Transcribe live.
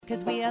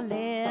'cause we are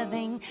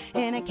living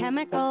in a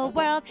chemical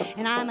world,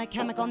 and I'm a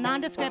chemical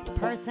nondescript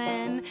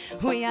person.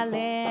 We are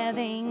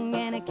living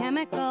in a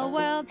chemical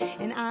world,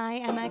 and I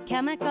am a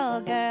chemical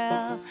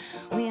girl.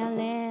 We are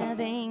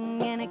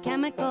living in a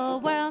chemical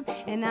world,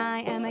 and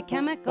I am a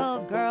chemical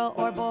girl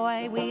or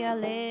boy. We are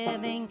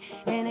living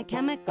in a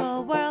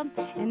chemical world,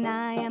 and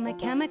I am a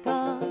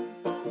chemical.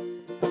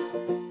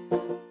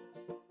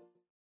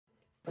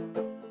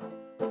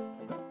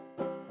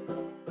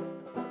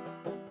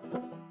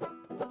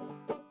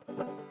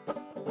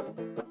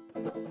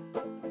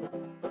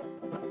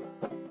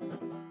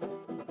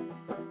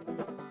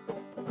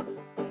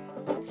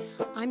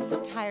 I'm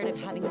so tired of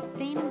having the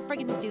same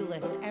friggin' to-do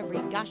list every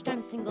gosh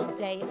darn single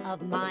day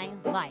of my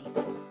life.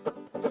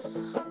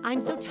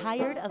 I'm so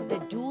tired of the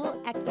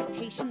dual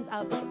expectations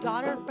of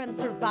daughter, friend,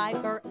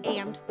 survivor,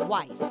 and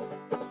wife.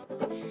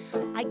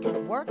 I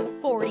could work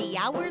 40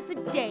 hours a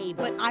day,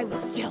 but I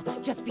would still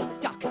just be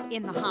stuck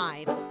in the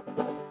hive.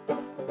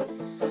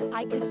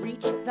 I could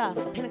reach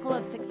the pinnacle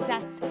of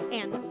success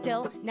and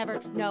still never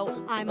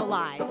know I'm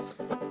alive.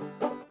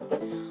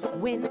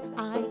 When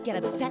I get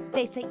upset,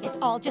 they say it's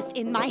all just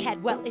in my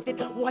head. Well, if it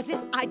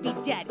wasn't, I'd be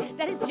dead.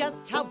 That is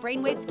just how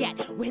brainwaves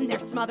get when they're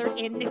smothered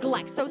in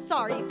neglect. So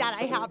sorry that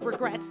I have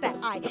regrets that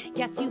I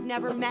guess you've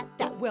never met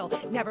that will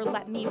never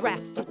let me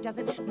rest. It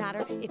doesn't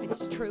matter if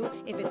it's true,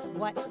 if it's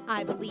what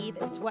I believe,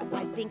 if it's what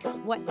I think,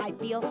 what I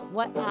feel,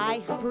 what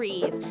I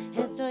breathe.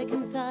 Estoy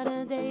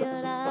cansada de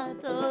llorar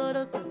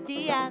todos los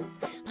días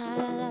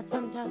para las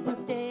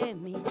fantasmas de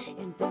mi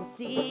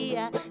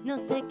infancia. No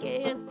sé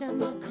qué está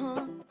mal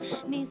con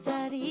mi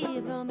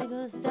cerebro, me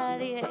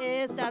gustaría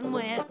estar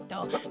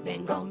muerto.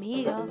 Ven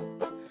conmigo,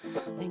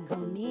 ven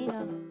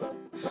conmigo,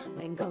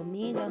 ven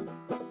conmigo,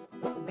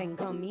 ven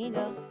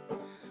conmigo,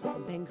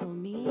 ven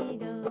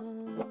conmigo.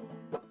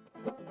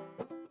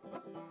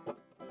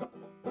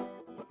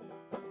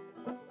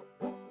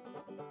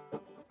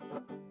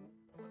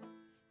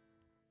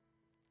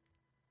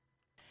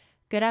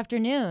 Good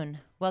afternoon.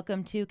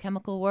 Welcome to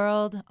Chemical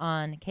World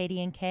on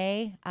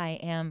KDNK. I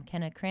am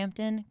Kenna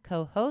Crampton,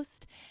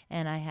 co-host,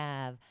 and I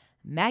have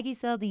Maggie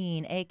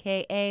Seldine,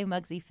 a.k.a.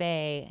 Mugsy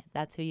Faye.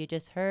 That's who you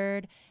just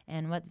heard.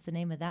 And what's the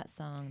name of that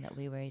song that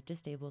we were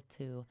just able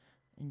to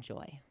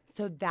enjoy?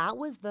 So that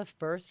was the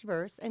first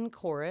verse and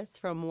chorus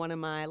from one of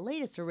my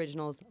latest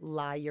originals,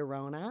 La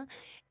Llorona.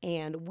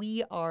 And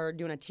we are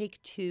doing a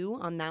take 2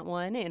 on that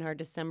one. In our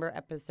December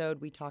episode,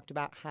 we talked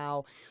about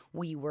how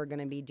we were going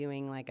to be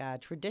doing like a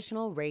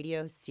traditional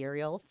radio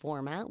serial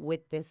format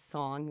with this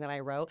song that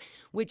I wrote,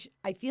 which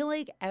I feel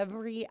like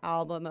every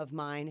album of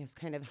mine has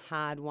kind of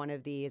had one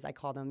of these. I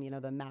call them,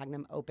 the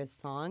magnum opus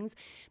songs.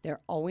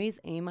 They're always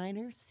A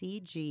minor, C,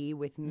 G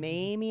with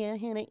maybe a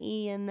hint of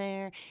E in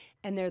there.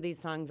 And they're these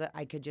songs that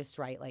I could just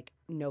write like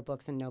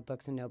notebooks and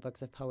notebooks and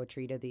notebooks of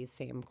poetry to these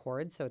same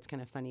chords. So it's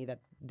kind of funny that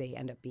they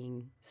end up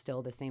being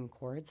still the same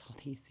chords all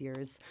these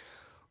years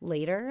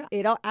later.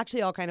 It all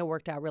kind of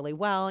worked out really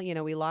well.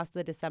 We lost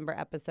the December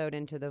episode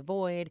into the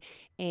void,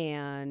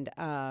 and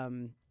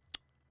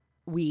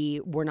we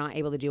were not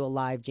able to do a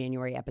live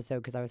January episode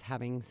because I was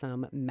having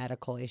some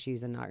medical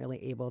issues and not really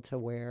able to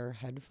wear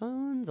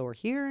headphones or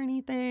hear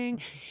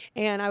anything.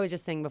 And I was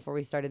just saying before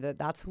we started that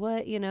that's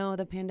what,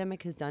 the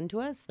pandemic has done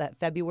to us, that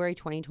February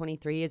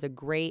 2023 is a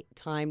great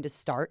time to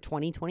start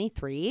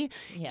 2023.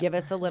 Yep. Give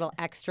us a little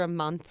extra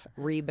month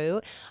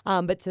reboot.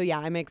 But so, yeah,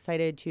 I'm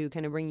excited to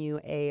kind of bring you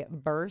a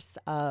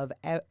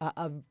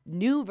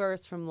new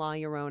verse from La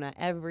Llorona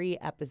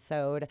every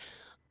episode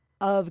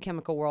of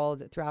Chemical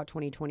World throughout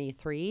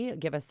 2023.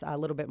 Give us a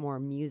little bit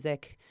more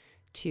music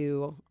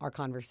to our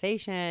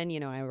conversation.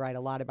 I write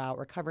a lot about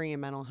recovery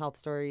and mental health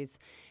stories,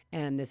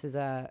 and this is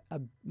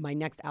my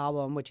next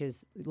album, which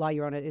is La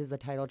Llorona is the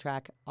title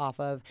track off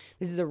of.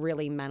 This is a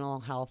really mental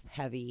health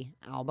heavy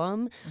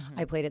album. Mm-hmm.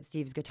 I played at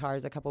Steve's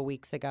Guitars a couple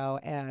weeks ago,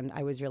 and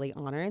I was really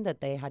honored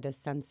that they had to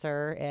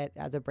censor it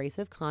as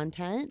abrasive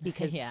content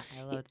because yeah,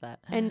 I love that.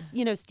 And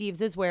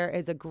Steve's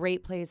is a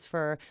great place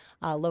for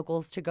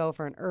locals to go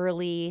for an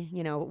early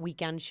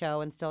weekend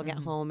show and still get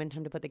home in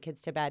time to put the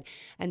kids to bed.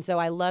 And so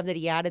I love that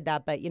he added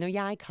that. But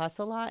I cuss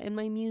a lot in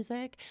my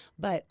music,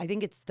 but I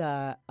think it's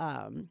the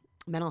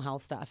mental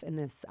health stuff in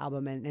this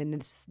album and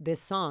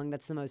this song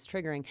that's the most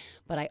triggering,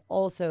 but I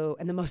also,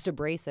 and the most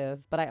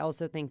abrasive, but I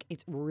also think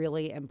it's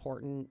really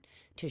important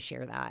to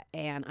share that.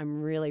 And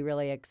I'm really,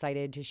 really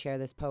excited to share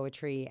this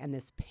poetry and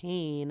this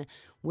pain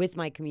with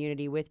my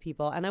community, with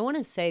people. And I want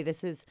to say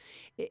this is,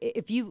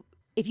 if you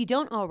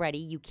don't already,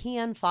 you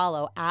can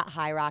follow at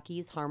High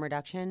Rockies Harm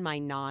Reduction, my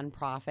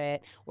nonprofit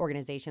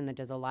organization that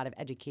does a lot of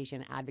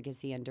education,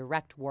 advocacy, and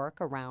direct work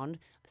around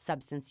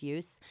substance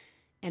use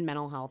and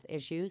mental health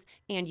issues.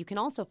 And you can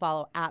also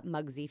follow at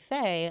Mugsy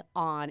Faye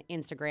on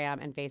Instagram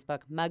and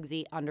Facebook,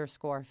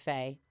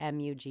 Mugsy_Faye,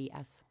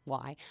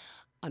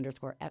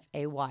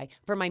 MUGSY_FAY,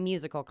 for my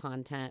musical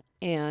content.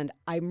 And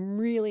I'm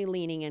really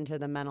leaning into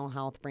the mental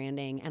health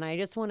branding. And I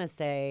just want to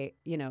say,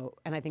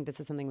 and I think this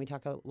is something we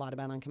talk a lot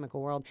about on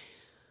Chemical World,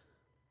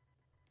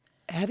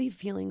 heavy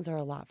feelings are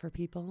a lot for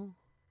people.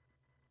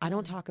 I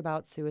don't talk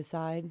about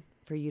suicide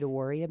for you to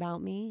worry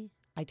about me.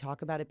 I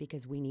talk about it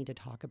because we need to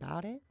talk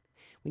about it.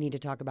 We need to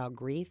talk about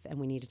grief, and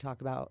we need to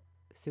talk about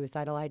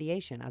suicidal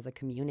ideation as a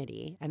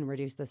community and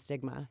reduce the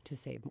stigma to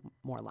save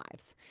more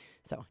lives.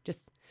 So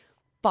just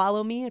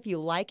follow me if you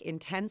like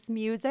intense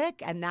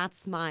music, and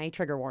that's my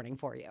trigger warning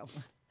for you.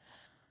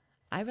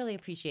 I really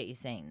appreciate you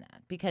saying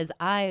that, because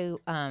I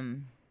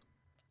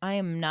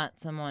am not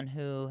someone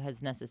who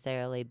has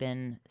necessarily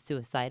been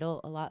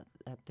suicidal a lot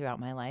throughout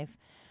my life.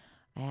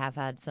 I have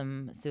had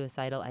some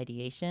suicidal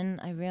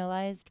ideation, I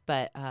realized,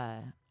 but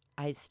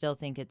I still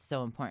think it's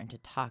so important to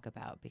talk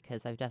about,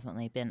 because I've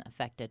definitely been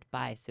affected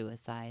by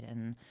suicide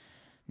and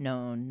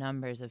known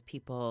numbers of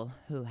people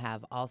who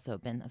have also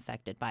been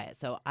affected by it.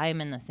 So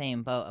I'm in the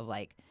same boat of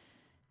like,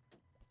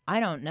 I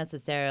don't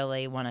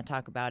necessarily want to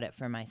talk about it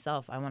for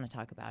myself. I want to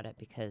talk about it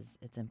because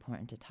it's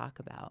important to talk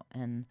about.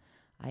 And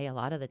I a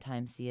lot of the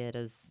time see it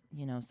as,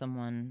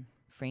 someone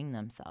freeing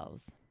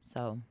themselves.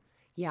 So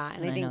yeah,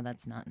 and I know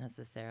that's not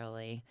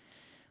necessarily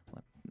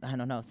I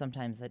don't know.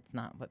 Sometimes it's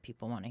not what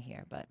people want to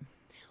hear, but.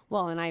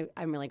 Well, and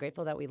I'm really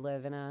grateful that we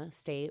live in a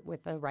state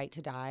with the right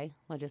to die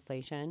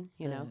legislation,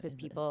 because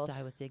people.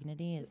 Die with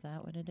dignity, is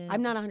that what it is?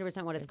 I'm not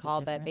 100% what it's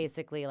called, but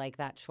basically like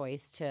that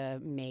choice to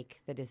make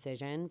the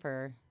decision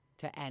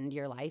to end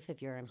your life if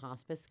you're in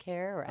hospice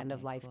care or end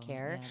of life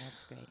care. Yeah,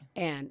 that's great.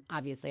 And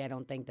obviously I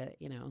don't think that,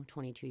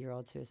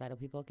 22-year-old suicidal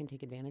people can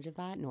take advantage of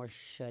that, nor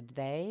should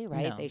they,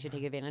 right? No. They should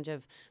take advantage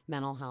of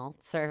mental health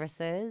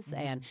services.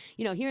 Mm-hmm.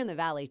 And, here in the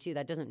Valley too,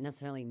 that doesn't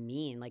necessarily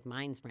mean like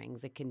Mind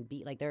Springs. It can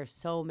be like, there are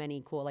so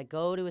many cool, like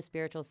go to a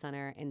spiritual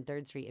center in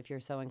 3rd Street if you're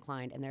so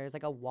inclined. And there's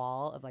like a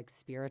wall of like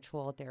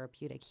spiritual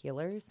therapeutic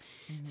healers.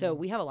 Mm-hmm. So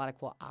we have a lot of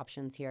cool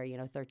options here.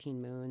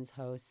 13 Moons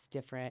hosts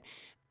different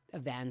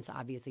events.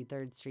 Obviously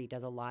 3rd Street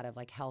does a lot of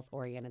like health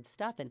oriented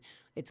stuff, and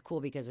it's cool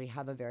because we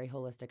have a very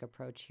holistic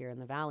approach here in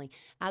the Valley,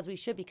 as we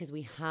should, because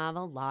we have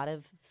a lot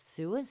of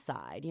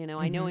suicide.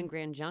 I know in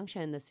Grand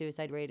Junction the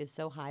suicide rate is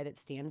so high that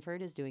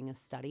Stanford is doing a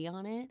study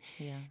on it.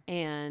 Yeah.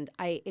 And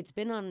it's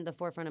been on the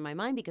forefront of my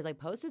mind because I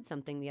posted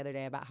something the other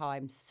day about how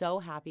I'm so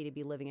happy to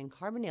be living in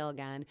Carbondale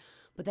again,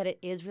 but that it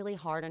is really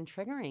hard and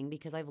triggering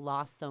because I've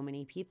lost so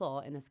many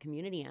people in this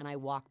community, and I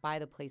walk by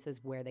the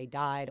places where they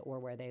died or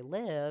where they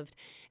lived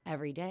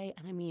every day.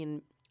 And I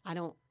mean,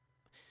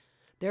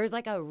 there's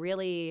like a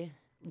really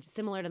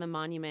similar to the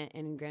monument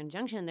in Grand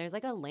Junction, there's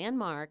like a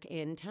landmark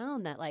in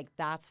town that like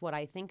that's what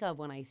I think of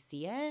when I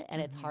see it,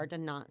 and it's hard to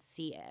not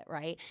see it,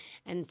 right?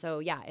 And so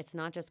yeah, it's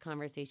not just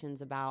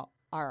conversations about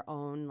our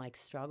own like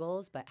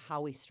struggles, but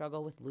how we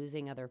struggle with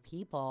losing other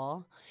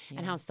people,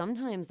 and how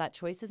sometimes that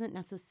choice isn't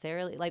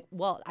necessarily like,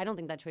 well, I don't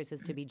think that choice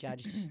is to be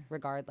judged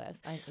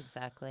regardless.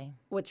 Exactly.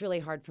 What's really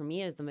hard for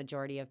me is the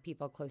majority of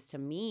people close to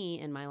me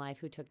in my life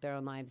who took their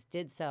own lives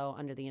did so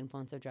under the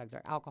influence of drugs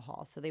or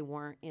alcohol. So they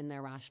weren't in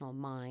their rational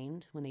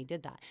mind when they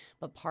did that.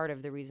 But part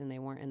of the reason they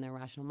weren't in their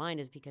rational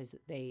mind is because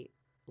they,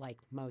 like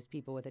most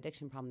people with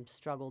addiction problems,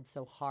 struggled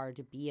so hard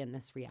to be in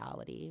this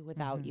reality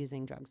without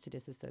using drugs to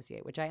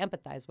disassociate, which I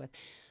empathize with.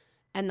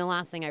 And the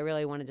last thing I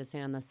really wanted to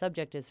say on the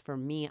subject is, for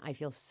me, I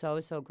feel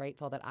so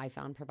grateful that I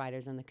found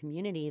providers in the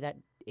community that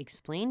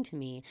explained to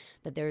me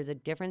that there is a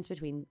difference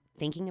between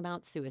thinking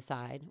about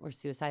suicide or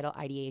suicidal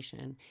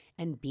ideation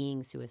and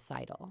being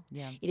suicidal.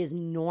 Yeah. It is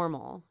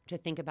normal to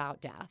think about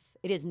death.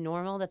 It is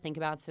normal to think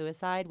about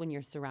suicide when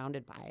you're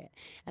surrounded by it.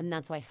 And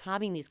that's why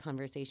having these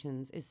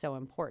conversations is so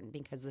important,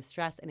 because the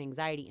stress and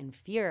anxiety and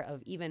fear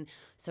of even,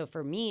 so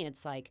for me,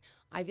 it's like,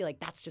 I feel like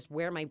that's just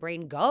where my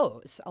brain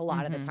goes a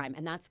lot of the time.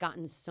 And that's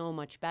gotten so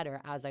much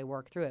better as I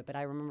work through it. But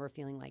I remember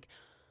feeling like,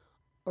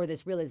 or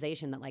this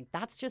realization that like,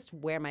 that's just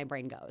where my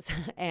brain goes.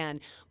 And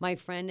my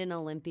friend in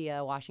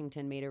Olympia,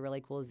 Washington, made a really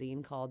cool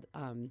zine called,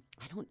 I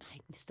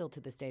still to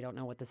this day don't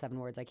know what the 7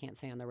 words I can't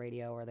say on the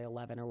radio, or the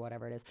 11 or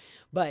whatever it is,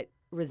 but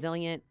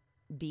Resilient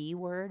B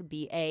word,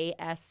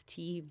 BAST ...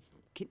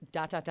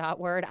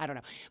 word, I don't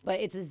know. But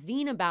it's a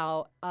zine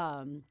about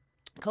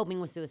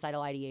coping with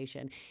suicidal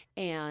ideation.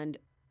 And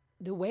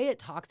the way it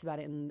talks about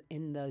it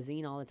in the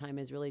zine all the time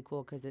is really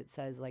cool, because it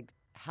says like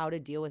how to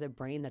deal with a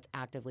brain that's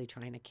actively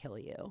trying to kill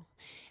you.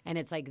 And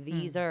it's like,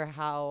 these are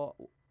how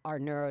our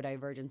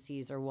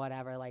neurodivergencies or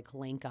whatever like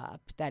link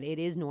up, that it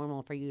is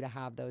normal for you to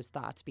have those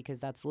thoughts, because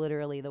that's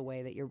literally the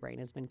way that your brain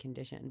has been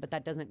conditioned. But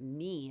that doesn't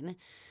mean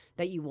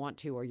that you want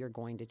to or you're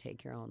going to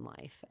take your own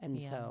life. And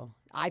so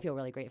I feel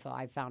really grateful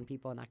I've found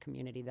people in that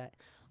community that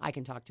I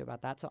can talk to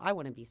about that. So I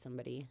want to be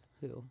somebody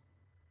who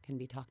can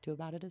be talked to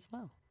about it as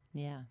well.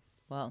 Yeah.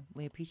 Well,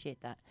 we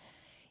appreciate that.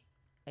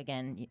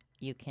 Again,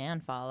 you can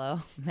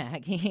follow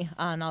Maggie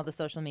on all the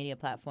social media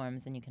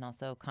platforms, and you can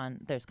also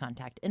there's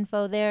contact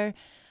info there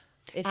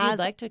if you'd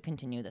like to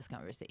continue this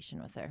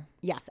conversation with her.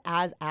 Yes,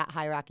 as at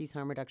Hierarchies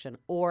Harm Reduction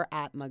or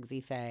at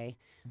Mugsy Faye,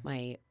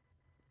 my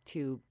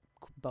 2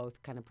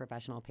 both kind of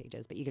professional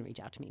pages, but you can reach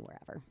out to me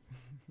wherever.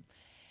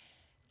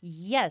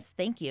 Yes,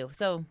 thank you.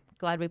 So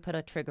glad we put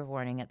a trigger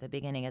warning at the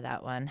beginning of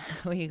that one.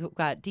 We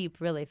got deep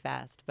really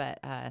fast, but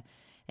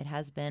it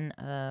has been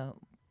a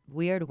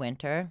weird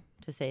winter,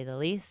 to say the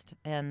least,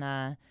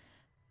 and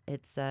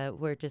it's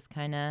we're just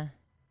kind of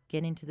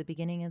getting to the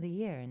beginning of the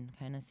year and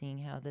kind of seeing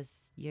how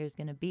this year's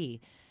going to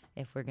be,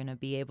 if we're going to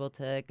be able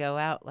to go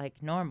out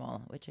like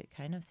normal, which it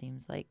kind of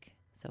seems like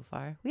so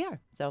far we are.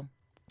 So,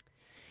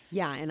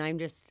 yeah, and I'm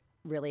just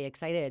really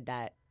excited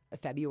that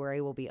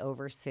February will be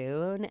over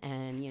soon,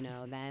 and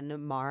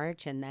then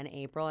March, and then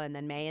April, and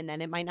then May, and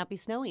then it might not be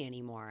snowy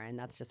anymore, and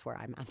that's just where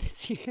I'm at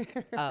this year.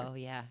 oh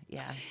yeah.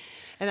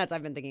 And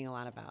I've been thinking a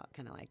lot about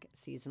kind of like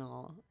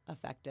seasonal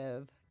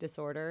affective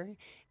disorder,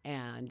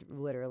 and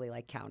literally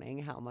like counting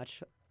how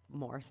much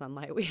more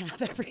sunlight we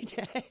have every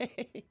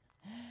day.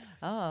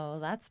 Oh,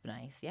 that's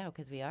nice. Yeah,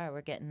 because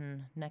we're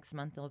getting, next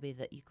month will be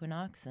the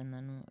equinox, and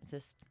then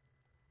it's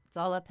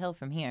all uphill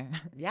from here.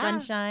 Yeah.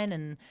 Sunshine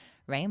and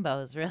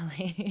rainbows,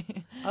 really.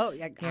 Oh,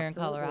 yeah, here in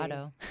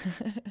Colorado.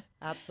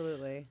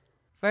 Absolutely.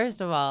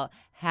 First of all,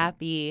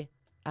 happy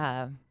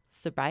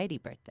sobriety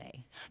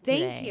birthday.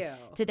 Thank you.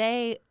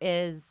 Today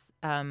is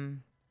the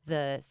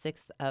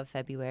 6th of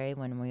February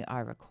when we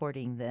are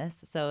recording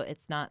this, so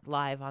it's not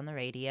live on the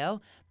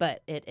radio,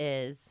 but it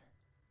is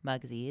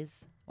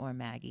Mugsy's or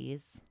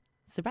Maggie's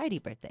sobriety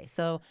birthday.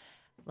 So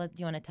do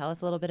you want to tell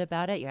us a little bit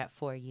about it? You're at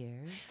 4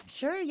 years.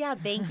 Sure, yeah.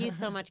 Thank you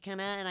so much,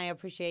 Kenna. And I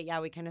appreciate,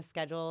 we kind of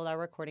scheduled our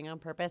recording on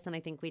purpose. And I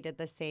think we did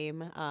the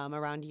same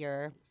around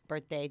your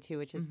birthday, too,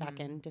 which is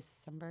back in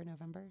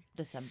November.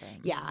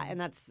 Yeah,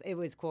 and it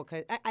was cool.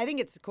 Cause I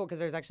think it's cool because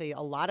there's actually a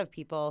lot of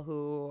people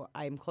who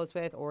I'm close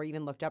with or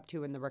even looked up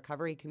to in the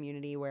recovery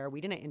community where we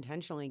didn't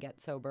intentionally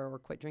get sober or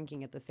quit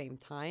drinking at the same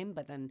time.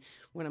 But then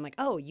when I'm like,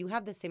 oh, you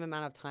have the same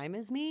amount of time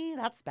as me?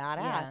 That's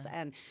badass. Yeah.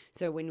 And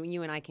so when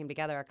you and I came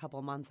together a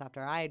couple months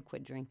after I had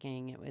quit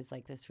drinking, it was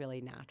like this really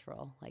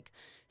natural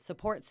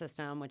support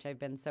system, which I've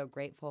been so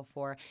grateful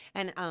for.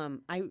 And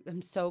I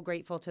am so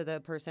grateful to the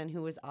person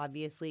who was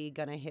obviously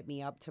going to hit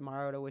me up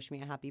tomorrow to wish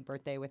me a happy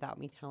birthday without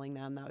me telling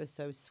them. That was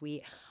so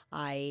sweet.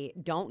 I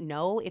don't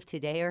know if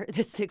today or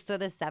the 6th or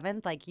the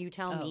 7th, like you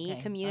tell me,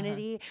 okay.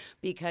 community,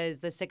 because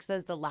the 6th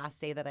is the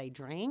last day that I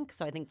drank.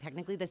 So I think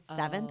technically the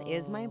 7th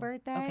is my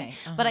birthday. Okay.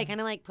 But I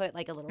kind of put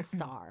a little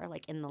star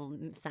in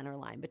the center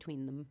line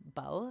between them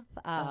both.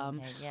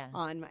 Yeah.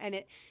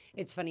 And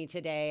it's funny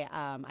today.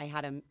 I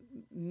had a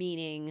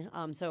meeting.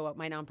 So at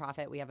my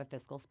nonprofit, we have a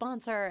fiscal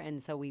sponsor,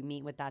 and so we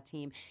meet with that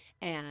team.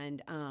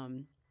 And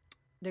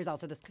there's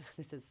also this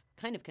is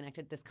kind of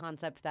connected, this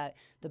concept that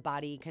the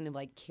body kind of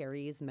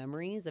carries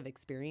memories of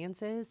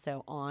experiences.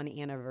 So on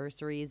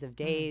anniversaries of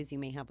days, you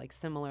may have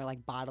similar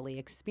bodily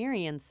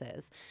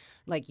experiences.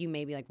 You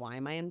may be why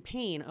am I in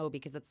pain? Oh,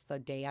 because it's the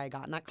day I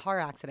got in that car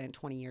accident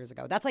 20 years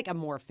ago. That's a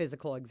more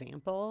physical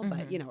example,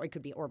 but it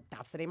could be, or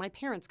that's the day my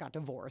parents got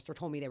divorced or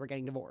told me they were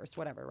getting divorced,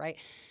 whatever, right?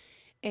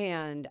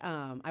 And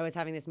I was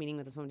having this meeting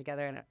with this woman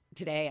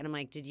today, and I'm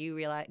like, do you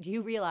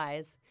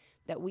realize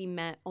that we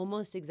met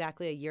almost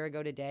exactly a year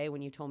ago today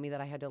when you told me that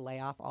I had to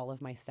lay off all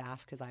of my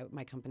staff because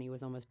my company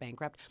was almost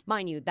bankrupt?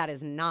 Mind you, that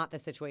is not the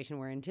situation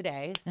we're in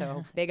today.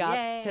 So big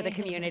ups to the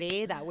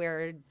community that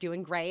we're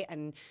doing great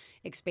and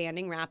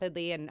expanding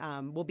rapidly, and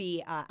we'll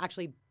be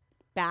actually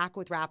back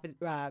with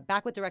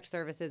direct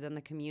services in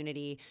the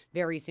community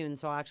very soon.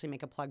 So I'll actually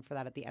make a plug for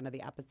that at the end of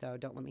the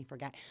episode. Don't let me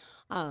forget.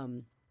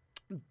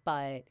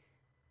 But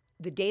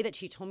the day that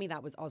she told me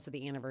that was also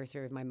the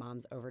anniversary of my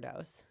mom's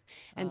overdose.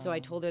 And so I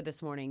told her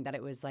this morning that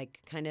it was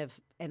kind of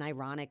an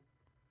ironic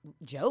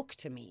joke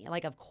to me.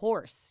 Of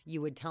course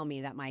you would tell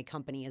me that my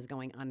company is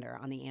going under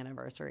on the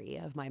anniversary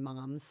of my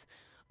mom's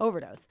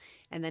overdose.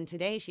 And then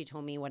today she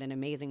told me what an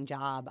amazing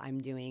job I'm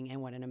doing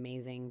and what an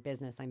amazing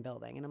business I'm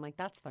building. And I'm like,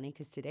 that's funny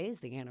because today is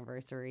the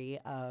anniversary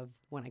of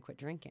when I quit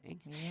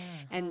drinking. Yeah.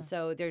 And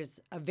so there's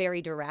a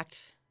very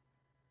direct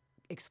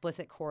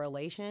explicit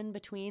correlation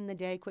between the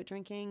day I quit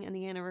drinking and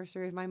the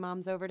anniversary of my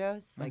mom's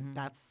overdose.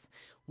 That's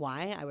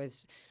why I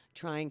was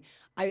trying.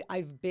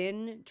 I've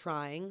been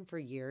trying for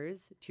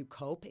years to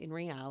cope in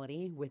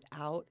reality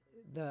without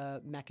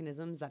the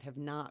mechanisms that have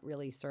not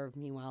really served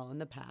me well in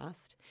the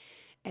past.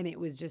 And it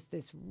was just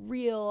this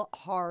real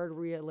hard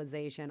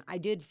realization. I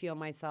did feel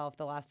myself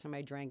the last time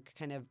I drank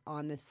kind of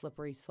on this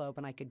slippery slope,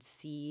 and I could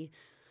see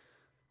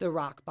the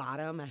rock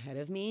bottom ahead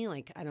of me.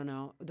 I don't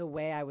know, the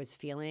way I was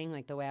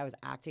feeling, the way I was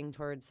acting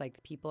towards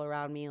people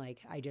around me,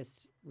 I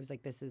just was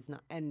this is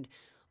not, and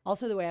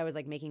also the way I was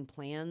making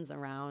plans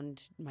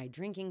around my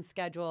drinking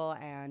schedule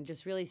and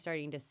just really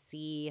starting to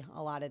see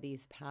a lot of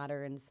these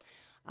patterns.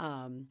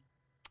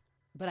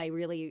 But it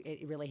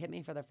really hit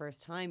me for the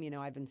first time.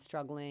 I've been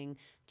struggling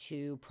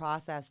to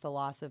process the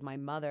loss of my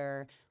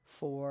mother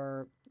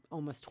for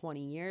almost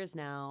 20 years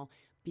now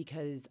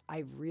because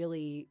I've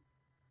really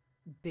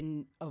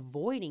been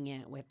avoiding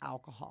it with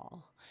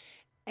alcohol.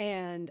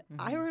 And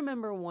I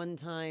remember one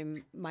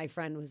time my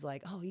friend was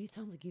like, oh, you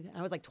sounds like you,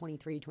 I was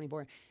 23,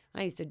 24.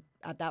 I used to,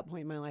 at that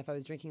point in my life, I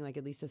was drinking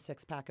at least a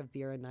 6-pack of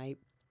beer a night,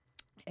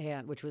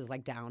 and which was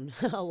down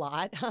a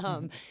lot.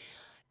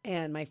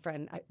 And my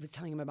friend, I was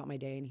telling him about my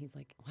day, and he's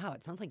like, wow,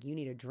 it sounds like you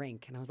need a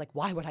drink. And I was like,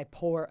 why would I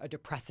pour a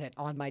depressant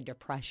on my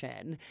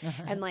depression?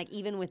 And like,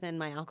 even within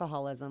my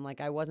alcoholism,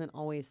 like I wasn't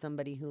always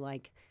somebody who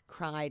like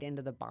cried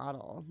into the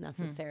bottle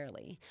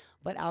necessarily.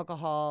 But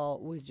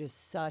alcohol was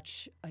just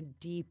such a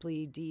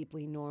deeply,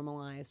 deeply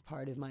normalized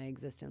part of my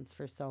existence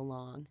for so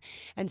long.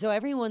 And so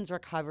everyone's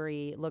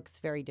recovery looks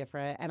very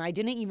different. And I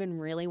didn't even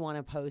really want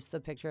to post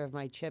the picture of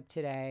my chip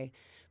today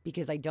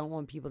because I don't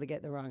want people to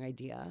get the wrong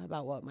idea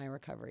about what my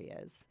recovery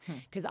is.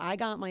 Because I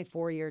got my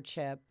 4-year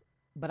chip,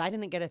 but I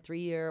didn't get a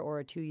 3-year or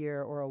a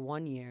 2-year or a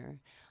 1-year.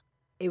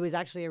 It was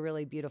actually a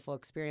really beautiful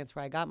experience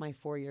where I got my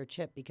 4-year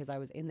chip because I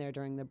was in there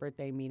during the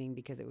birthday meeting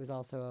because it was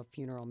also a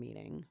funeral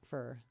meeting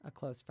for a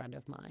close friend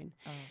of mine.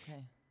 Oh,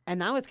 okay.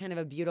 And that was kind of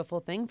a beautiful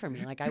thing for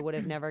me. Like I would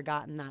have never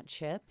gotten that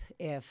chip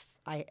if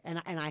I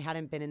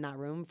hadn't been in that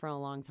room for a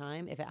long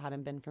time, if it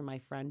hadn't been for my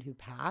friend who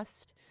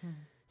passed.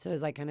 So it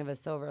was like kind of a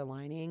silver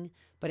lining.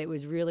 But it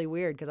was really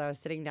weird because I was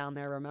sitting down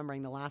there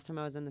remembering the last time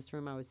I was in this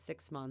room, I was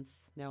 6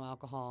 months, no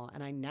alcohol.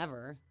 And I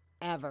never,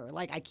 ever,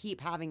 like I keep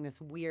having this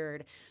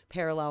weird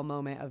parallel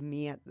moment of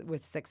me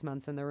with 6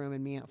 months in the room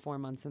and me at 4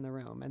 months in the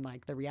room. And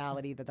like the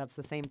reality that that's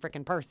the same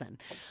freaking person.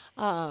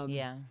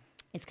 Yeah.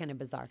 It's kind of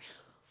bizarre.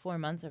 4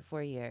 months or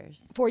 4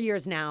 years? 4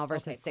 years now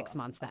versus Okay, 6 cool.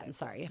 months then.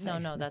 Sorry. If No,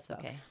 I that's misspoke.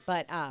 okay.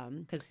 But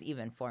Because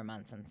even 4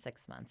 months and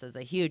 6 months is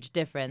a huge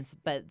difference.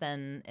 But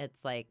then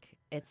it's like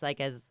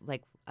as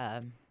like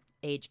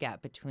age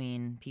gap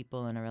between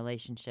people in a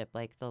relationship.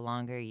 Like the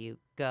longer you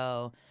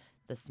go,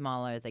 the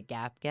smaller the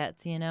gap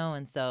gets, you know.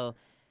 And so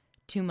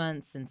 2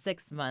 months and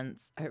 6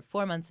 months, or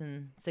 4 months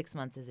and 6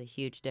 months is a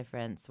huge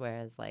difference.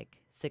 Whereas like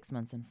 6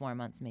 months and 4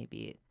 months may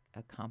be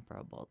a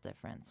comparable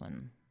difference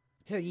when.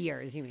 to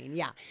years, you mean?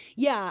 Yeah.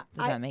 Yeah.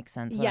 Does that make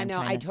sense? What Yeah, I'm no,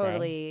 trying I to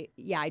totally,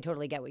 I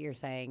totally get what you're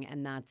saying.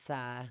 And that's,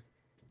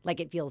 like,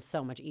 it feels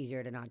so much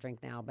easier to not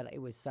drink now, but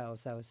it was so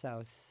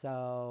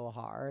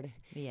hard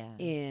Yeah.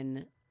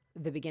 in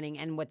the beginning.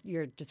 And what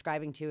you're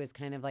describing too is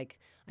kind of like,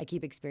 I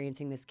keep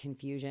experiencing this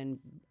confusion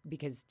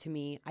because to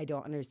me, I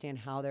don't understand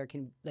how there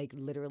can like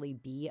literally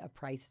be a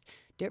price,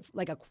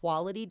 like a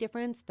quality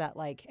difference that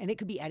like, and it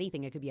could be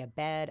anything. It could be a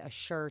bed, a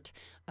shirt,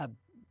 a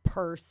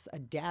purse, a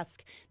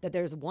desk, that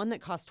there's one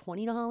that costs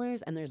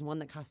 $20 and there's one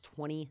that costs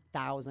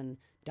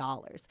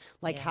 $20,000.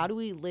 Like, Yeah. how do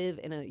we live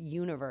in a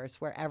universe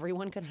where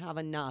everyone could have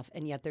enough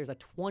and yet there's a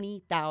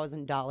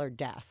 $20,000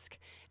 desk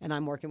and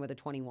I'm working with a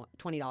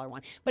 $20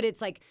 one? But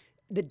it's like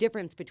the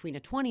difference between a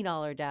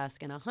 $20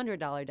 desk and a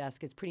 $100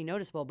 desk is pretty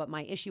noticeable. But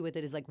my issue with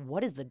it is like,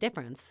 what is the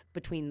difference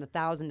between the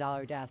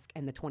 $1,000 desk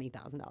and the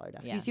 $20,000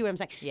 desk? Yeah. You see what I'm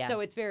saying? Yeah. So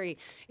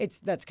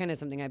that's kind of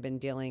something I've been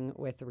dealing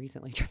with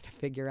recently, trying to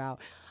figure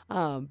out.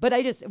 But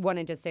I just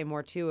wanted to say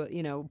more too,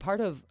 you know,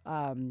 part of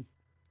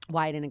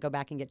why I didn't go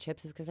back and get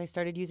chips is because I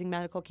started using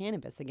medical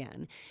cannabis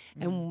again.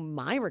 And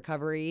my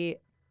recovery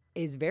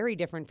is very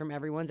different from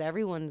everyone's.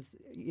 Everyone's,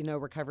 you know,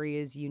 recovery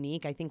is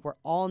unique. I think we're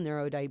all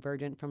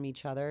neurodivergent from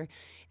each other.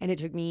 And it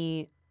took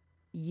me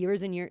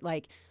years and years,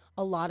 like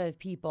a lot of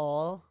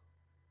people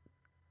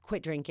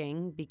quit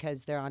drinking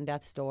because they're on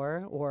death's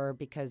door or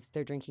because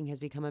their drinking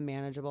has become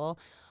unmanageable.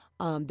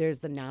 There's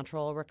the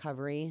natural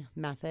recovery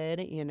method,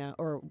 you know,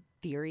 or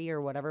theory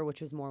or whatever,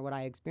 which is more what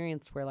I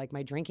experienced, where like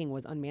my drinking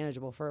was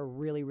unmanageable for a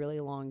really, really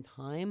long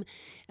time.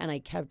 And I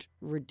kept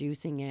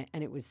reducing it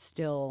and it was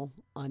still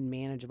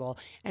unmanageable.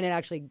 And it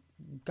actually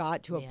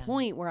got to a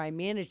point where I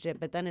managed it.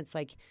 But then it's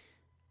like,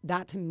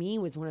 that to me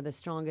was one of the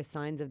strongest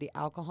signs of the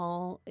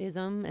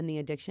alcoholism and the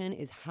addiction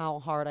is how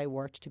hard I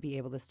worked to be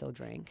able to still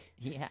drink.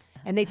 Yeah.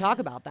 And they talk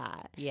about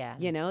that. Yeah.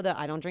 You know, that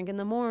I don't drink in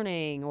the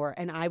morning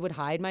and I would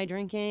hide my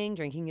drinking.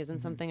 Drinking isn't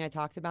something I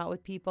talked about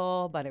with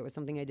people, but it was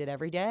something I did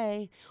every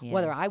day,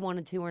 whether I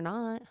wanted to or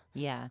not.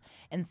 Yeah.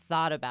 And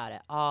thought about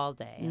it all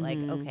day. Like,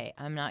 okay,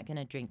 I'm not going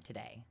to drink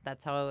today.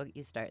 That's how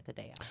you start the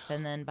day off.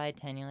 And then by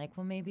 10, you're like,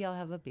 well, maybe I'll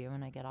have a beer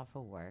when I get off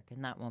of work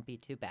and that won't be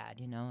too bad,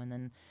 you know? And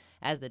then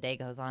as the day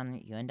goes on,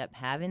 you end up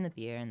having the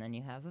beer and then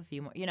you have a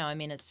few more, you know, I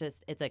mean, it's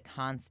a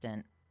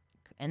constant.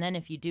 And then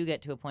if you do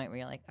get to a point where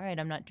you're like, all right,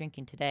 I'm not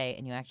drinking today,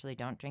 and you actually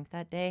don't drink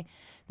that day,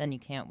 then you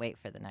can't wait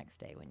for the next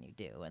day when you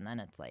do. And then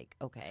it's like,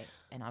 okay,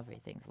 and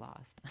everything's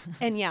lost.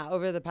 And yeah,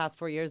 over the past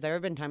 4 years, there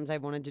have been times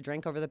I've wanted to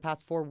drink. Over the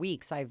past 4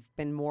 weeks, I've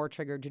been more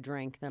triggered to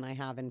drink than I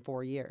have in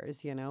 4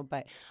 years, you know?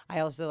 But I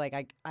also,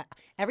 like, I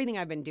everything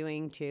I've been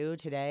doing, too,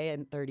 today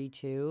and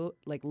 32,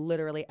 like,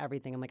 literally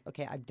everything. I'm like,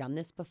 okay, I've done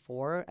this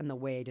before, and the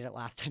way I did it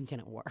last time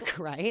didn't work,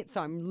 right? So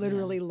I'm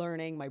literally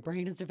learning. My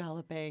brain is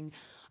developing.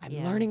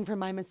 I'm learning from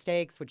my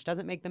mistakes, which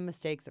doesn't make them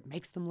mistakes. It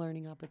makes them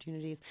learning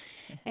opportunities.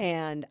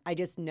 And I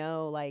just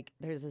know, like,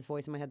 there's this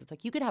voice in my head that's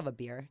like, you could have a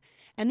beer.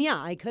 And yeah,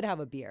 I could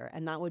have a beer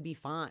and that would be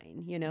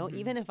fine. You know,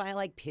 even if I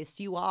like pissed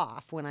you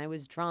off when I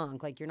was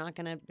drunk, like, you're not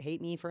going to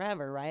hate me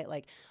forever, right?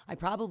 Like, I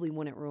probably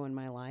wouldn't ruin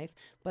my life.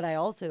 But I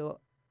also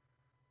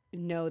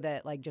know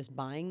that, like, just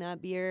buying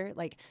that beer,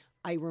 like,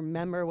 I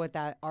remember what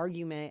that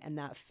argument and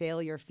that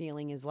failure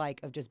feeling is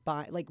like, of just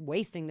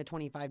wasting the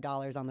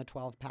 $25 on the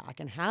 12 pack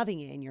and having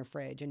it in your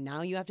fridge. And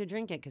now you have to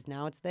drink it because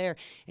now it's there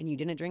and you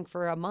didn't drink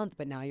for a month,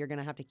 but now you're going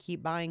to have to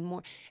keep buying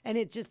more. And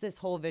it's just this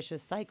whole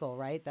vicious cycle,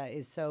 right? That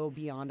is so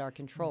beyond our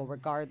control,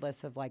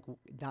 regardless of like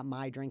that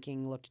my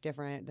drinking looked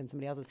different than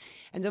somebody else's.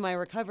 And so my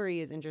recovery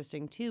is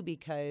interesting too,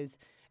 because,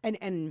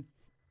 and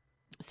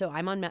so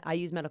I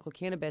use medical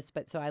cannabis,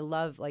 but so I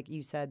love, like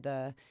you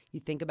said, you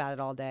think about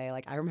it all day.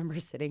 Like I remember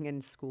sitting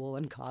in school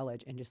and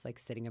college and just like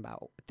thinking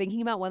about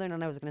whether or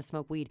not I was going to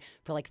smoke weed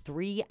for like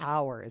 3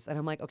 hours. And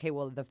I'm like, okay,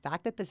 well, the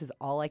fact that this is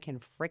all I can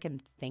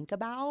frickin' think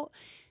about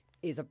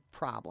is a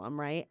problem,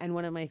 right? And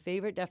one of my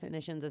favorite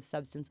definitions of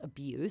substance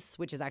abuse,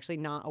 which is actually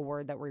not a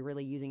word that we're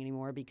really using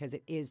anymore because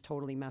it is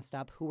totally messed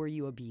up. Who are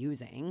you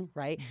abusing,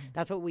 right?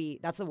 Mm-hmm.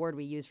 That's the word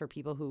we use for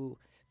people who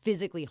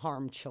physically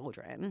harm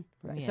children,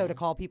 right? Yeah. So to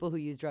call people who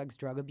use drugs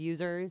drug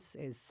abusers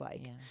is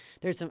like,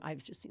 I've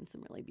just seen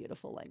some really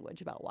beautiful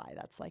language about why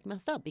that's like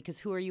messed up, because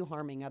who are you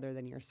harming other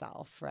than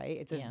yourself,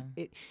 right?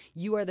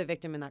 You are the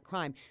victim in that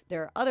crime.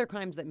 There are other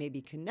crimes that may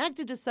be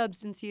connected to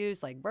substance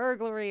use, like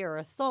burglary or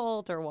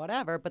assault or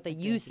whatever, but the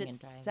use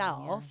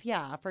itself,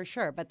 for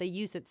sure. But the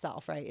use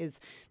itself, right, is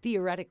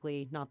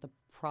theoretically not the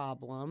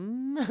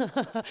problem.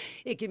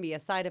 It can be a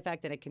side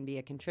effect and it can be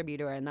a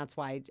contributor. And that's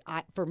why,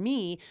 for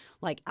me,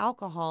 like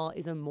alcohol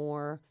is a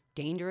more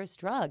dangerous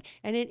drug.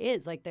 And it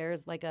is like,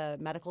 there's like a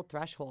medical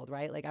threshold,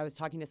 right? Like I was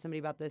talking to somebody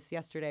about this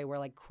yesterday where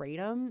like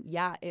kratom,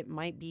 it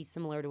might be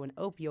similar to an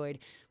opioid,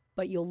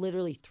 but you'll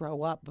literally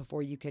throw up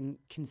before you can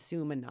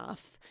consume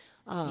enough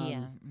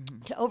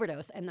to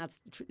overdose. And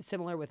that's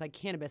similar with like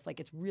cannabis. Like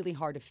it's really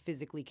hard to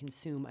physically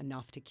consume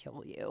enough to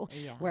kill you.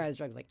 Yeah. Whereas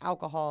drugs like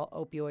alcohol,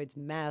 opioids,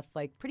 meth,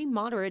 like pretty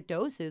moderate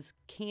doses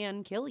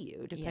can kill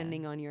you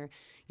depending on your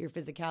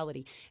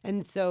physicality.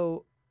 And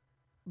so,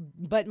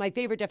 but my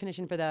favorite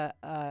definition for the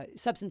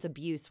substance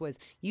abuse was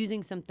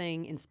using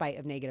something in spite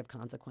of negative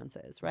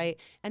consequences, right?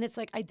 And it's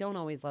like, I don't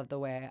always love the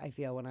way I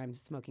feel when I'm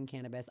smoking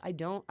cannabis. I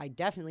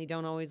definitely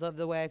don't always love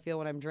the way I feel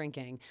when I'm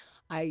drinking.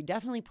 I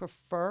definitely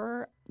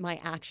prefer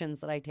my actions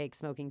that I take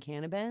smoking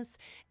cannabis,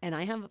 and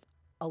I have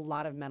a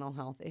lot of mental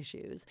health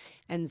issues.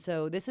 And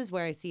so this is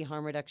where I see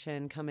harm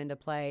reduction come into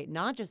play,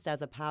 not just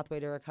as a pathway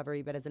to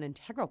recovery, but as an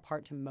integral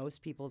part to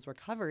most people's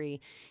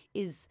recovery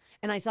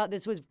and I saw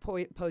this was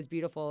posed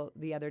beautiful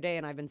the other day,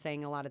 and I've been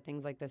saying a lot of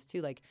things like this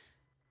too, like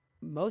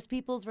most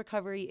people's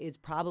recovery is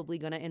probably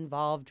going to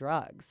involve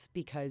drugs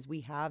because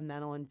we have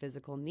mental and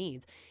physical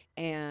needs.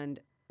 And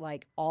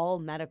like all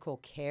medical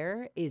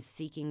care is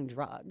seeking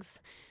drugs.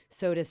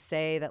 So to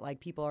say that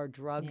like people are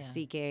drug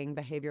seeking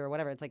behavior or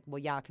whatever, it's like,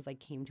 well, because I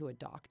came to a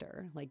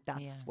doctor. Like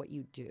that's what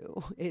you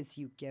do, is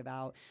you give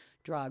out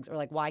drugs. Or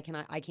like, why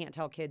I can't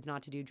tell kids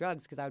not to do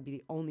drugs because I would be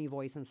the only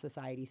voice in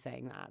society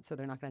saying that. So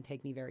they're not going to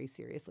take me very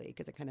seriously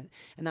because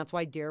and that's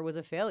why DARE was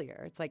a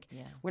failure. It's like,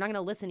 we're not going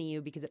to listen to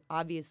you because it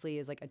obviously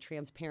is like a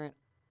transparent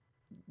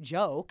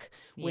joke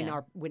when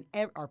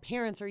our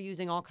parents are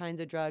using all kinds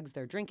of drugs,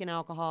 they're drinking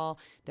alcohol,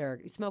 they're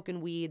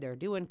smoking weed, they're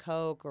doing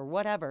coke or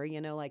whatever,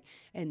 like,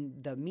 and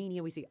the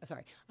media we see.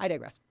 Sorry, I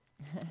digress.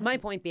 My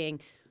point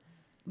being,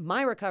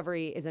 my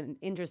recovery is an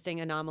interesting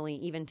anomaly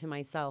even to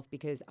myself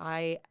because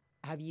I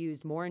have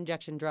used more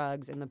injection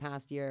drugs in the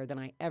past year than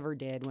I ever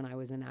did when I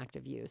was in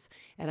active use.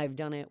 And I've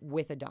done it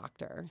with a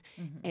doctor.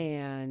 Mm-hmm.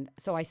 And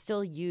so I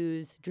still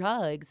use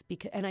drugs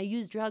and I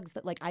use drugs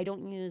that like, I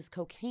don't use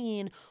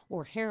cocaine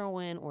or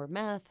heroin or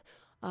meth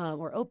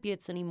or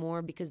opiates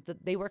anymore because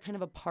they were kind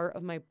of a part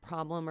of my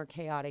problem or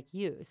chaotic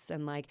use.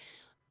 And like,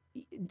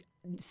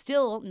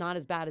 still not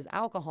as bad as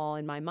alcohol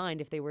in my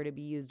mind if they were to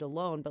be used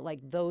alone, but like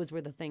those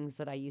were the things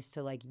that I used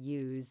to like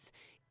use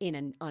in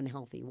an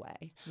unhealthy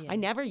way. Yeah. I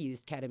never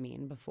used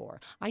ketamine before.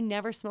 I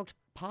never smoked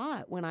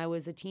pot when I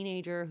was a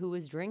teenager who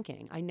was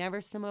drinking. I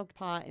never smoked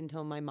pot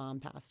until my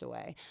mom passed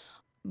away.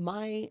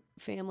 My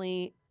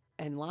family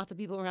and lots of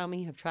people around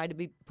me have tried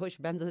to push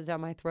benzos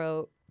down my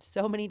throat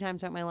so many times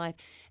throughout my life.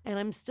 And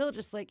I'm still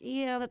just like,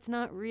 that's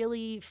not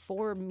really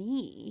for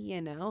me,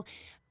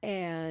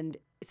 And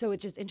so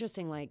it's just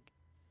interesting, like,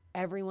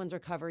 everyone's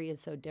recovery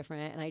is so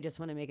different. And I just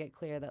want to make it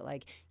clear that,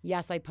 like,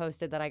 yes, I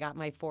posted that I got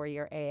my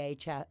 4-year AA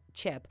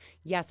chip.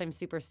 Yes, I'm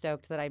super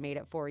stoked that I made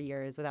it 4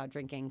 years without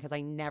drinking because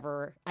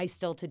I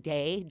still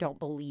today don't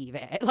believe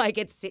it. Like,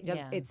 it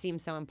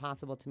seems so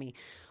impossible to me.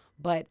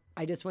 But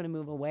I just want to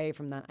move away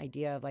from that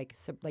idea of like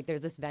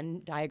there's this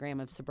Venn diagram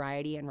of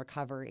sobriety and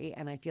recovery.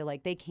 And I feel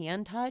like they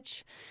can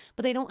touch,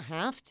 but they don't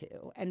have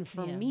to. And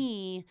for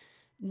me,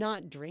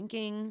 not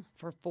drinking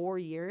for 4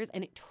 years,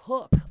 and it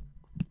took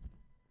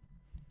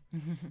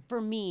for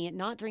me,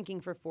 not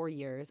drinking for 4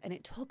 years, and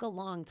it took a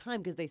long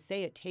time because they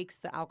say it takes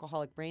the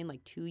alcoholic brain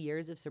like 2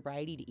 years of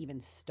sobriety to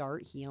even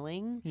start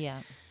healing.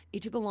 Yeah.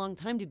 it took a long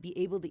time to be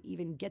able to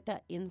even get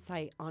that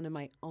insight onto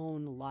my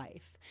own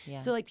life. Yeah.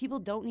 So like people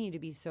don't need to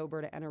be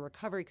sober to enter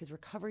recovery, because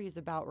recovery is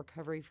about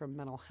recovery from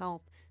mental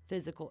health,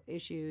 physical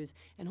issues,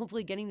 and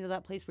hopefully getting to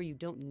that place where you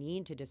don't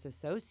need to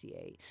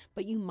disassociate,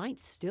 but you might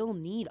still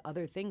need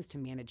other things to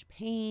manage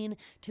pain,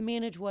 to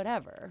manage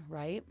whatever,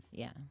 right?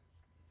 Yeah.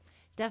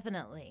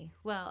 Definitely.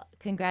 Well,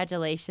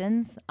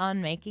 congratulations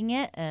on making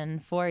it.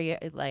 And 4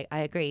 years, like, I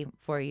agree,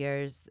 4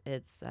 years,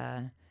 it's,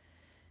 I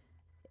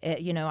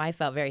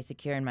felt very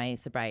secure in my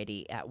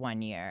sobriety at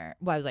 1 year.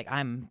 Well, I was like,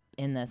 I'm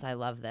in this. I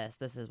love this.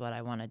 This is what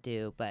I want to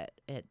do. But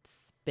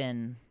it's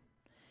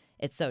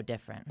so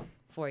different.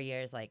 4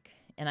 years,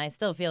 and I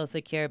still feel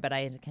secure, but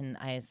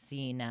I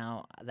see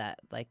now that,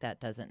 that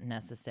doesn't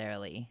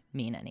necessarily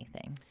mean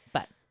anything.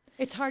 But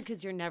it's hard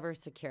because you're never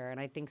secure. And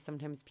I think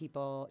sometimes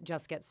people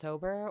just get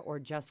sober or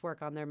just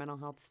work on their mental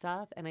health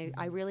stuff. And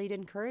I really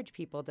encourage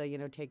people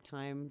to, take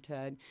time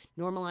to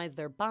normalize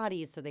their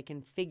bodies so they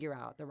can figure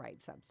out the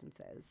right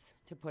substances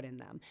to put in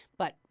them.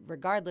 But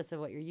regardless of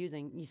what you're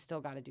using, you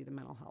still got to do the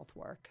mental health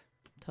work.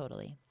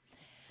 Totally.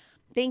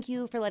 Thank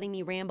you for letting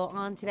me ramble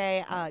on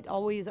today.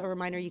 Always a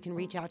reminder, you can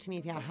reach out to me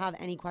if you have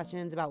any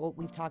questions about what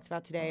we've talked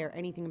about today or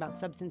anything about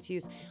substance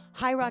use.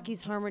 High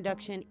Rockies Harm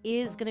Reduction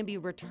is going to be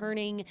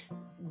returning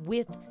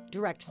with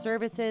direct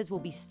services. We'll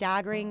be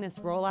staggering this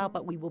rollout,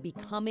 but we will be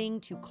coming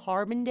to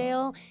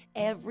Carbondale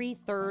every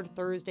third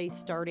Thursday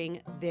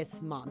starting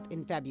this month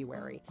in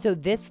February. So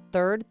this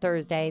third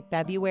Thursday,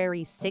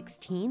 February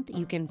 16th,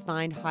 you can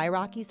find High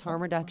Rockies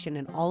Harm Reduction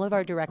and all of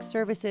our direct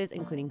services,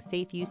 including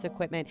safe use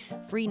equipment,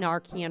 free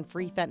Narcan,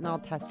 free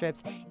fentanyl test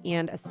strips,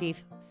 and a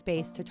safe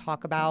space to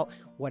talk about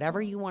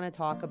whatever you want to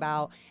talk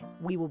about.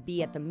 We will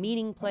be at the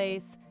meeting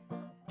place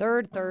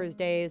third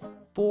Thursdays,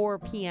 4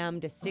 p.m.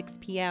 to 6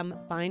 p.m.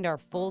 Find our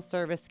full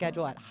service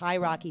schedule at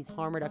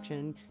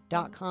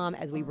highrockieharmreduction.com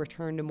as we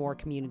return to more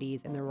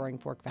communities in the Roaring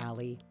Fork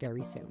Valley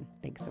very soon.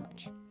 Thanks so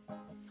much.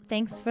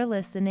 Thanks for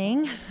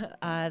listening.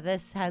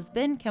 This has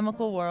been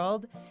Chemical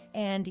World,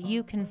 and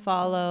you can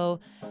follow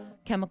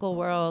Chemical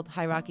World,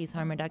 High Rockies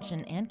Harm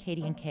Reduction, and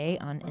Katie and Kay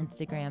on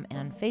Instagram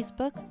and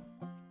Facebook.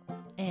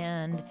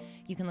 And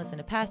you can listen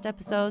to past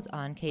episodes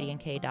on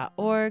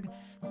katieandkay.org.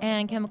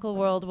 And Chemical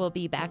World will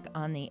be back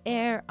on the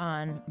air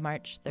on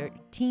March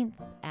 13th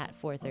at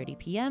 4:30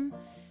 p.m.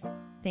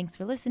 Thanks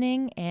for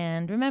listening,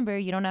 and remember,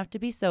 you don't have to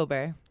be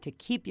sober to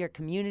keep your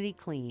community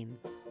clean.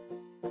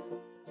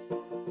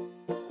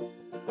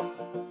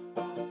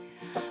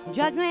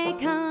 Drugs may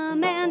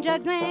come and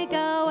drugs may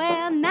go,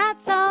 and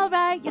that's all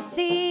right, you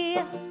see.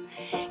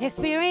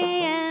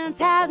 Experience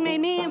has made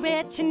me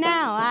rich, and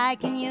now I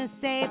can use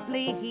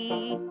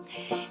safely.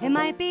 It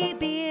might be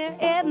beer,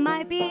 it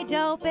might be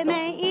dope, it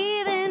may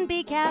even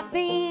be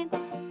caffeine.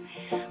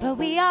 But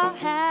we all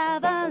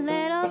have a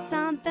little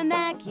something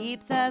that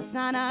keeps us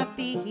on our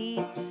feet.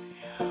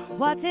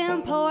 What's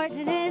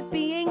important is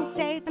being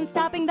safe and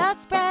stopping the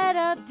spread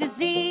of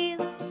disease.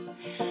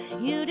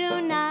 You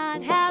do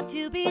not have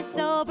to be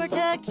sober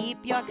to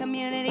keep your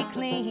community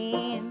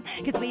clean,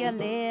 'cause we are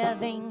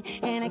living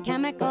in a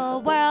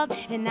chemical world,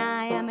 and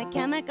I am a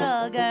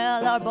chemical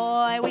girl or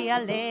boy. We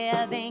are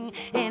living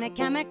in a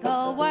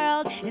chemical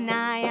world, and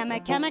I am a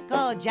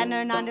chemical,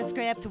 gender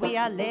nondescript. We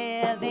are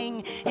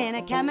living in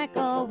a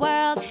chemical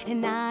world,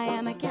 and I